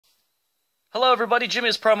Hello everybody,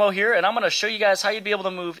 Jimmy's Promo here, and I'm going to show you guys how you'd be able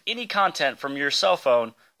to move any content from your cell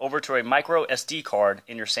phone over to a micro SD card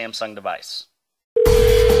in your Samsung device.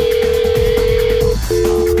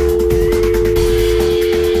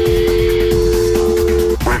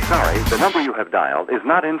 We're sorry, the number you have dialed is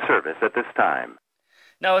not in service at this time.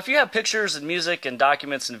 Now, if you have pictures and music and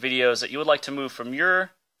documents and videos that you would like to move from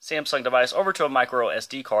your Samsung device over to a micro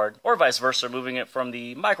SD card, or vice versa, moving it from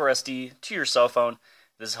the micro SD to your cell phone,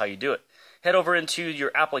 this is how you do it. Head over into your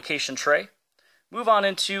application tray, move on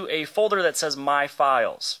into a folder that says My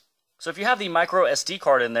Files. So if you have the micro SD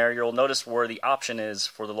card in there, you'll notice where the option is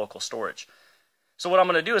for the local storage. So what I'm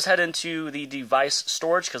going to do is head into the device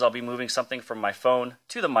storage, because I'll be moving something from my phone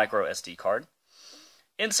to the micro SD card.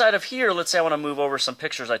 Inside of here, let's say I want to move over some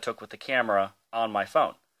pictures I took with the camera on my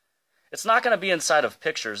phone. It's not going to be inside of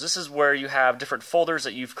pictures. This is where you have different folders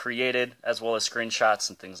that you've created, as well as screenshots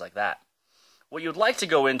and things like that. What you'd like to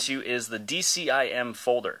go into is the DCIM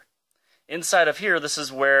folder. Inside of here, this is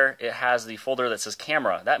where it has the folder that says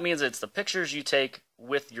camera. That means it's the pictures you take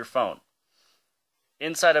with your phone.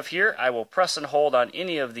 Inside of here, I will press and hold on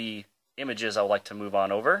any of the images I would like to move on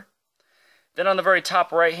over. Then on the very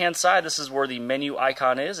top right hand side, this is where the menu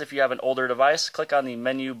icon is. If you have an older device, click on the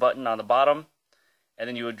menu button on the bottom, and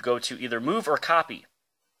then you would go to either move or copy.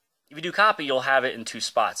 If you do copy, you'll have it in two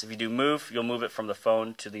spots. If you do move, you'll move it from the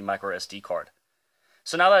phone to the micro SD card.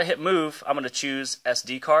 So now that I hit move, I'm going to choose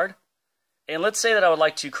SD card. And let's say that I would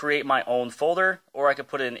like to create my own folder, or I could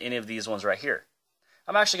put it in any of these ones right here.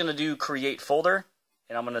 I'm actually going to do create folder,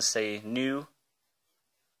 and I'm going to say new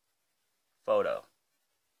photo.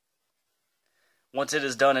 Once it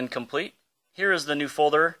is done and complete, here is the new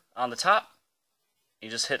folder on the top. You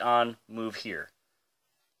just hit on move here.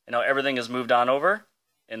 And now everything is moved on over,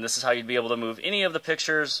 and this is how you'd be able to move any of the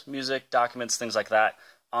pictures, music, documents, things like that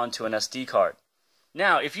onto an SD card.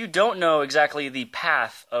 Now, if you don't know exactly the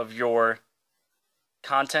path of your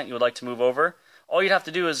content you would like to move over, all you'd have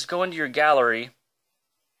to do is go into your gallery,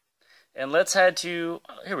 and let's head to,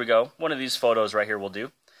 here we go, one of these photos right here will do.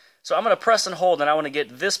 So I'm going to press and hold, and I want to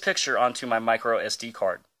get this picture onto my micro SD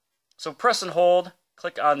card. So press and hold,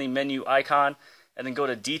 click on the menu icon, and then go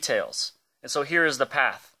to details. And so here is the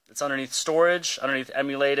path. It's underneath storage, underneath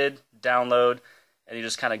emulated, download, and you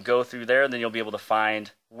just kind of go through there, and then you'll be able to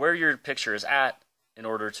find where your picture is at in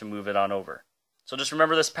order to move it on over. So just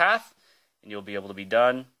remember this path, and you'll be able to be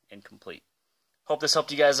done and complete. Hope this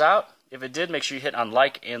helped you guys out. If it did, make sure you hit on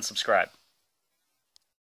like and subscribe.